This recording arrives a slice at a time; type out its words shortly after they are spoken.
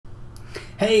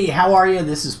Hey, how are you?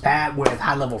 This is Pat with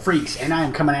Highlevel Freaks, and I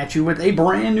am coming at you with a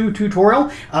brand new tutorial.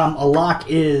 Alok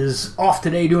is off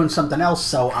today doing something else,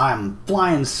 so I'm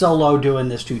flying solo doing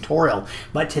this tutorial.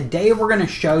 But today we're going to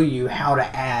show you how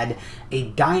to add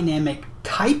a dynamic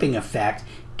typing effect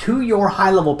to your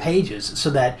high-level pages so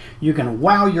that you can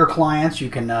wow your clients, you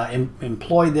can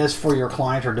employ this for your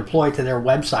clients or deploy it to their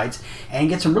websites and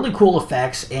get some really cool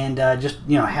effects and just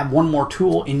have one more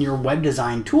tool in your web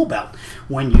design tool belt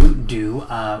when you do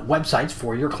websites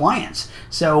for your clients.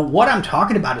 So what I'm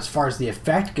talking about as far as the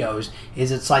effect goes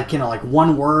is it's like like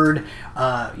one word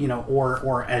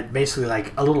or basically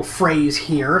like a little phrase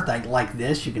here like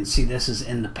this. You can see this is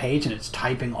in the page and it's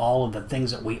typing all of the things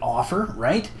that we offer,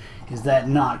 right? Is that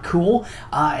not cool?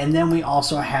 And then we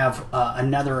also have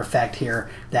another effect here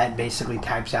that basically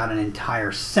types out an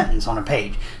entire sentence on a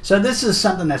page. So this is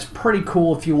something that's pretty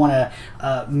cool if you want to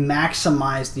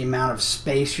maximize the amount of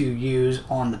space you use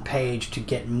on the page to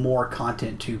get more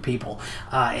content to people.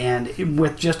 And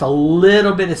with just a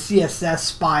little bit of CSS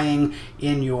spying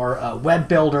in your web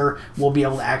builder, we'll be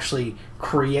able to actually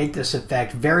create this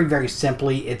effect very, very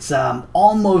simply. It's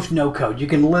almost no code. You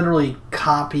can literally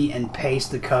copy and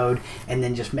paste the code and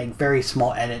then just make very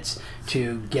small edits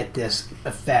to get this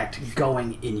effect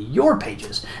going in your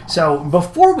pages. So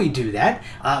before we do that,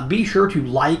 be sure to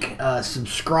like,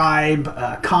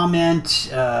 subscribe, comment,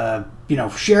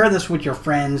 share this with your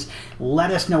friends.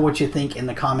 Let us know what you think in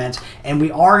the comments. And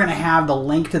we are going to have the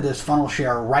link to this funnel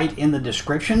share right in the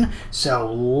description.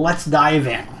 So let's dive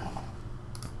in.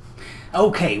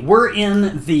 Okay, we're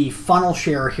in the funnel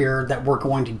share here that we're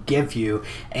going to give you,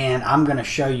 and I'm going to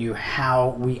show you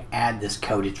how we add this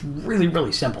code. It's really,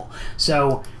 really simple.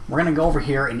 So we're going to go over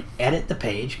here and edit the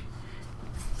page,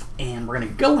 and we're going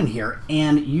to go in here,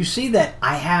 and you see that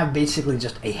I have basically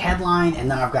just a headline,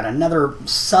 and then I've got another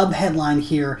sub-headline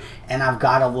here, and I've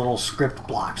got a little script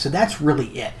block. So that's really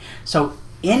it. So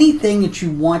anything that you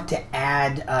want to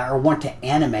add or want to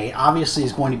animate obviously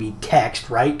is going to be text,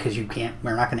 right? Because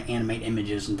we're not going to animate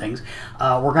images and things.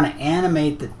 We're going to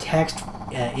animate the text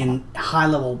in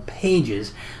high-level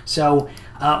pages. So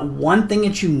one thing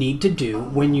that you need to do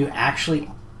when you actually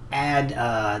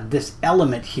add this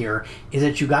element here is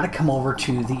that you got to come over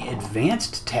to the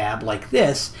advanced tab like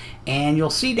this, and you'll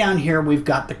see down here we've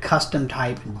got the custom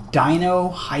type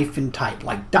dyno-type,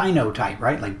 like dyno type,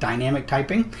 right? Like dynamic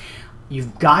typing.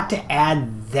 You've got to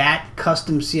add that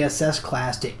custom CSS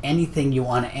class to anything you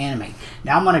want to animate.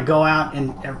 Now I'm going to go out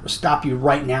and stop you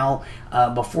right now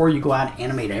before you go out and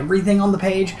animate everything on the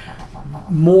page.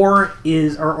 More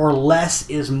is or less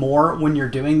is more when you're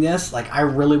doing this. Like, I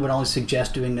really would only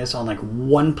suggest doing this on like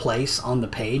one place on the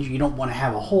page. You don't want to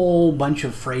have a whole bunch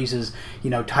of phrases,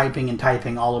 typing and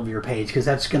typing all over your page, because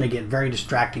that's going to get very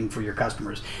distracting for your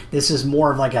customers. This is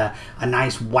more of like a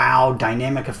nice wow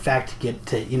dynamic effect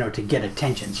to get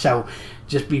attention. So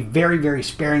just be very, very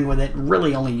sparing with it.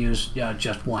 Really only use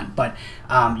just one. But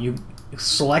you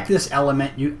select this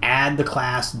element, you add the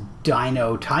class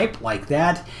dyno type like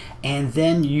that, and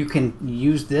then you can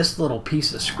use this little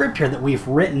piece of script here that we've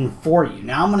written for you.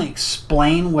 Now I'm going to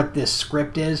explain what this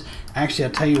script is. Actually,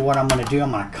 I'll tell you what I'm going to do.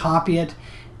 I'm going to copy it,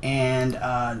 and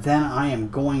then I am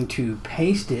going to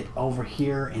paste it over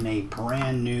here in a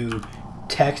brand new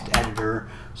text editor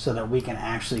so that we can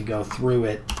actually go through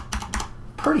it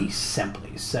pretty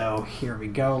simply. So here we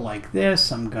go like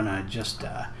this. I'm going to just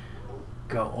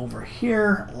go over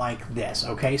here like this.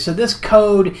 Okay, so this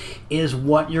code is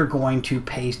what you're going to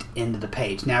paste into the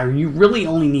page. Now you really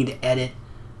only need to edit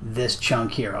this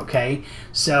chunk here. Okay,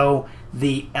 so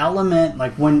the element,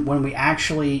 like when we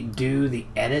actually do the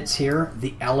edits here,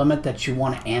 the element that you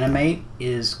want to animate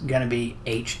is going to be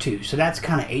H2. So that's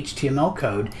kind of HTML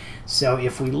code. So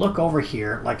if we look over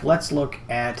here, like let's look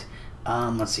at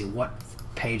let's see what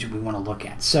page we want to look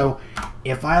at. So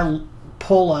if I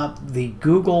pull up the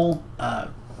Google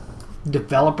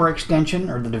developer extension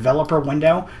or the developer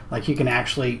window, like you can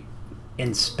actually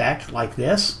inspect like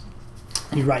this.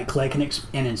 You right click and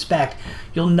inspect.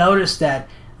 You'll notice that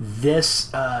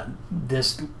this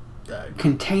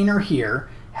container here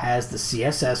has the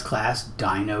CSS class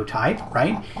dyno type,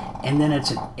 right? And then it's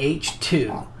an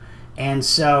H2. And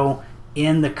so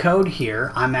in the code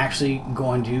here, I'm actually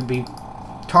going to be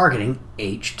targeting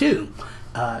H2.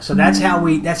 So that's how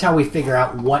we figure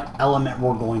out what element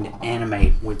we're going to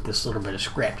animate with this little bit of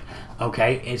script.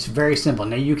 Okay, it's very simple.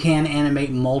 Now you can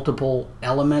animate multiple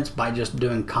elements by just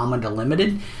doing comma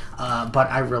delimited, but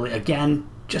I really, again,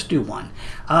 just do one.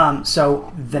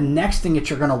 So the next thing that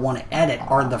you're going to want to edit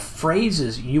are the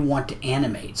phrases you want to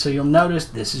animate. So you'll notice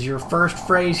this is your first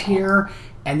phrase here,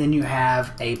 and then you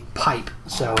have a pipe.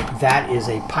 So that is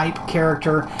a pipe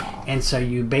character, and so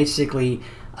you basically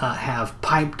have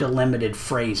pipe delimited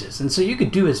phrases, and so you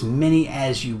could do as many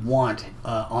as you want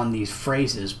on these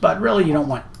phrases, but really you don't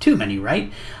want too many,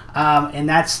 right? And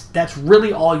that's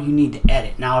really all you need to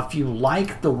edit. Now, if you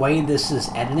like the way this is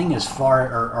editing as far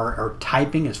or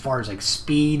typing as far as like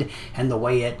speed and the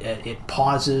way it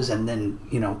pauses and then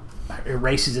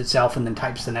erases itself and then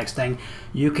types the next thing,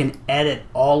 you can edit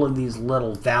all of these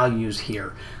little values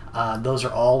here. Those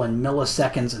are all in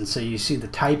milliseconds, and so you see the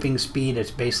typing speed,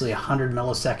 it's basically 100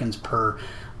 milliseconds per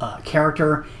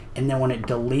character, and then when it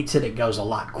deletes it, it goes a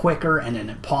lot quicker, and then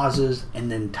it pauses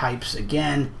and then types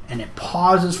again, and it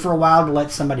pauses for a while to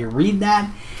let somebody read that,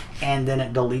 and then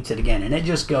it deletes it again, and it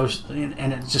just goes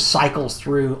and it just cycles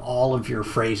through all of your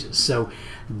phrases. So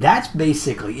that's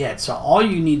basically it. So all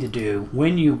you need to do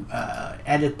when you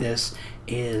edit this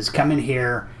is come in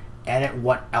here, edit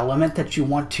what element that you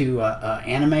want to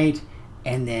animate,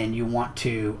 and then you want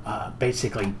to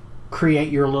basically create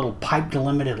your little pipe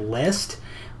delimited list.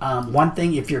 One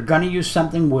thing, if you're going to use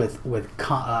something with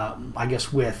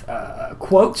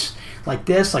quotes like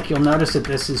this, like you'll notice that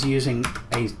this is using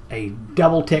a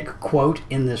double tick quote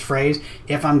in this phrase.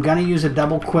 If I'm going to use a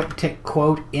double tick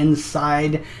quote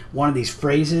inside one of these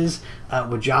phrases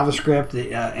with JavaScript,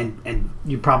 and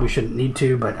you probably shouldn't need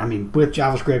to, but I mean with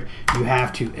JavaScript you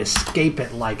have to escape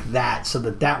it like that, so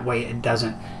that way it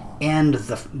doesn't end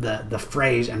the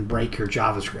phrase and break your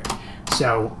JavaScript.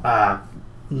 So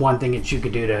one thing that you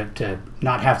could do to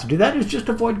not have to do that is just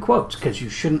avoid quotes, because you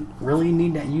shouldn't really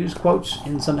need to use quotes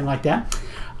in something like that.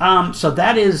 So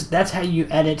that's how you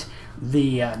edit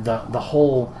the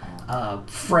whole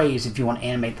phrase if you want to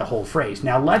animate the whole phrase.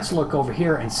 Now let's look over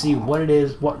here and see what it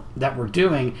is that we're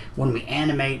doing when we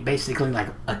animate basically like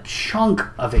a chunk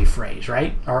of a phrase,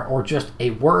 right? Or just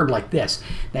a word like this.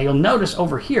 Now you'll notice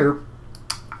over here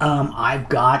I've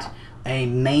got a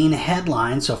main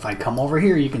headline. So if I come over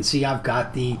here, you can see I've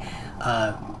got the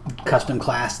custom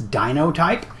class dino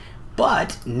type.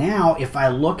 But now if I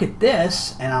look at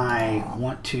this and I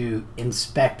want to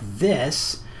inspect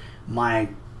this, my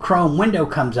Chrome window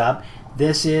comes up.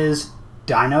 This is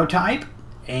dino type,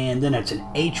 and then it's an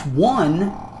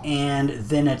H1, and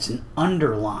then it's an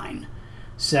underline.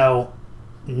 So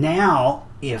now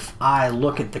if I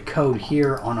look at the code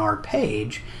here on our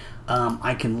page,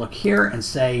 I can look here and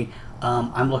say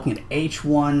I'm looking at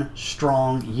H1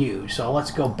 strong U. So let's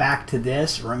go back to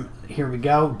this. Here we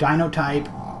go. Dino type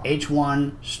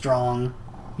H1 strong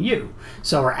U.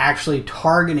 So we're actually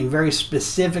targeting, very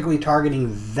specifically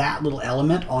targeting that little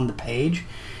element on the page.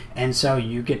 And so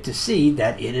you get to see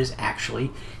that it is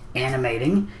actually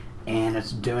animating, and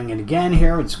it's doing it again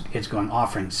here. It's going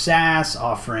offering sass,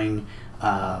 offering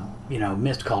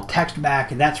missed call text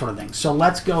back, and that sort of thing. So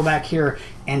let's go back here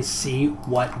and see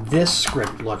what this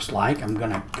script looks like. I'm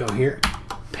gonna go here,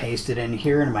 paste it in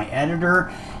here into my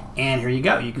editor, and here you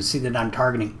go. You can see that I'm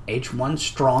targeting H1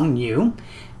 strong U,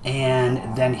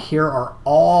 and then here are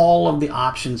all of the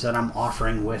options that I'm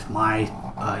offering with my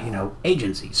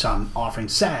agency. So I'm offering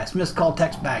SaaS, missed call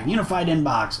text back, unified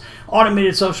inbox,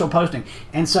 automated social posting,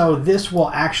 and so this will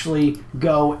actually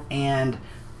go and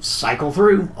cycle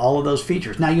through all of those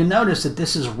features. Now you notice that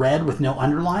this is red with no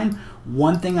underline.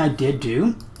 One thing I did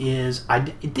do is I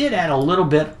did add a little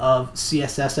bit of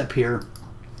CSS up here,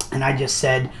 and I just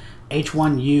said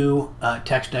H1U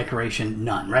text decoration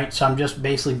none, right? So I'm just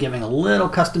basically giving a little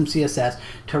custom CSS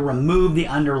to remove the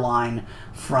underline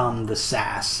from the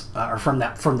sass, or from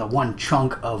the one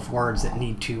chunk of words that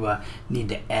need to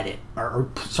edit,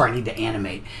 need to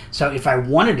animate. So if I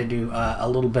wanted to do a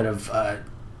little bit of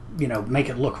make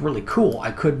it look really cool,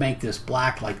 I could make this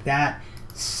black like that,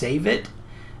 save it,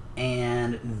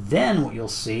 and then what you'll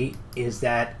see is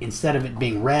that instead of it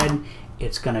being red,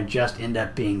 it's going to just end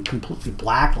up being completely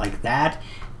black like that.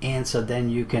 And so then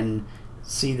you can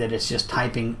see that it's just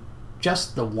typing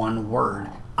just the one word.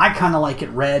 I kind of like it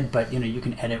red, but you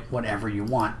can edit whatever you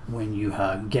want when you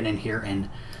get in here and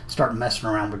start messing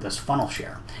around with this funnel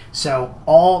share. So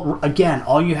all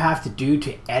you have to do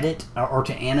to edit or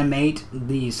to animate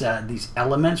these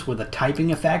elements with a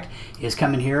typing effect is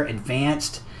come in here,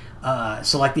 advanced,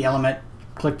 select the element,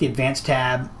 click the advanced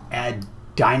tab, add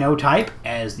dino type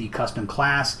as the custom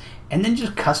class, and then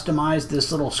just customize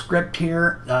this little script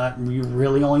here. You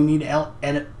really only need to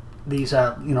edit these,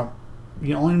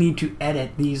 you only need to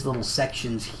edit these little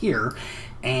sections here,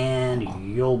 and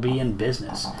you'll be in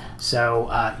business. So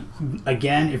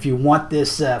again, if you want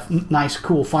this nice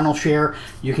cool funnel share,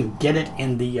 you can get it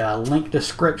in the link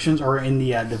descriptions or in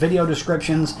the video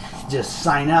descriptions. Just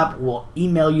sign up, we'll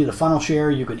email you the funnel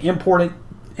share, you can import it,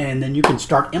 and then you can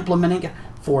start implementing it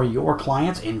for your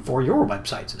clients and for your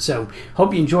websites. So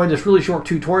hope you enjoyed this really short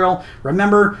tutorial.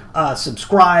 Remember,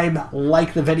 subscribe,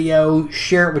 like the video,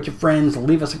 share it with your friends,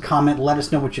 leave us a comment, let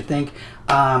us know what you think.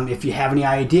 If you have any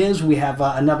ideas, we have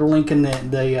another link in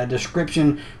the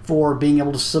description for being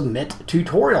able to submit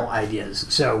tutorial ideas.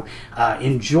 So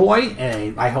enjoy.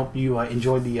 I hope you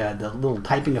enjoyed the little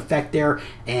typing effect there,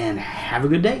 and have a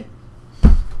good day.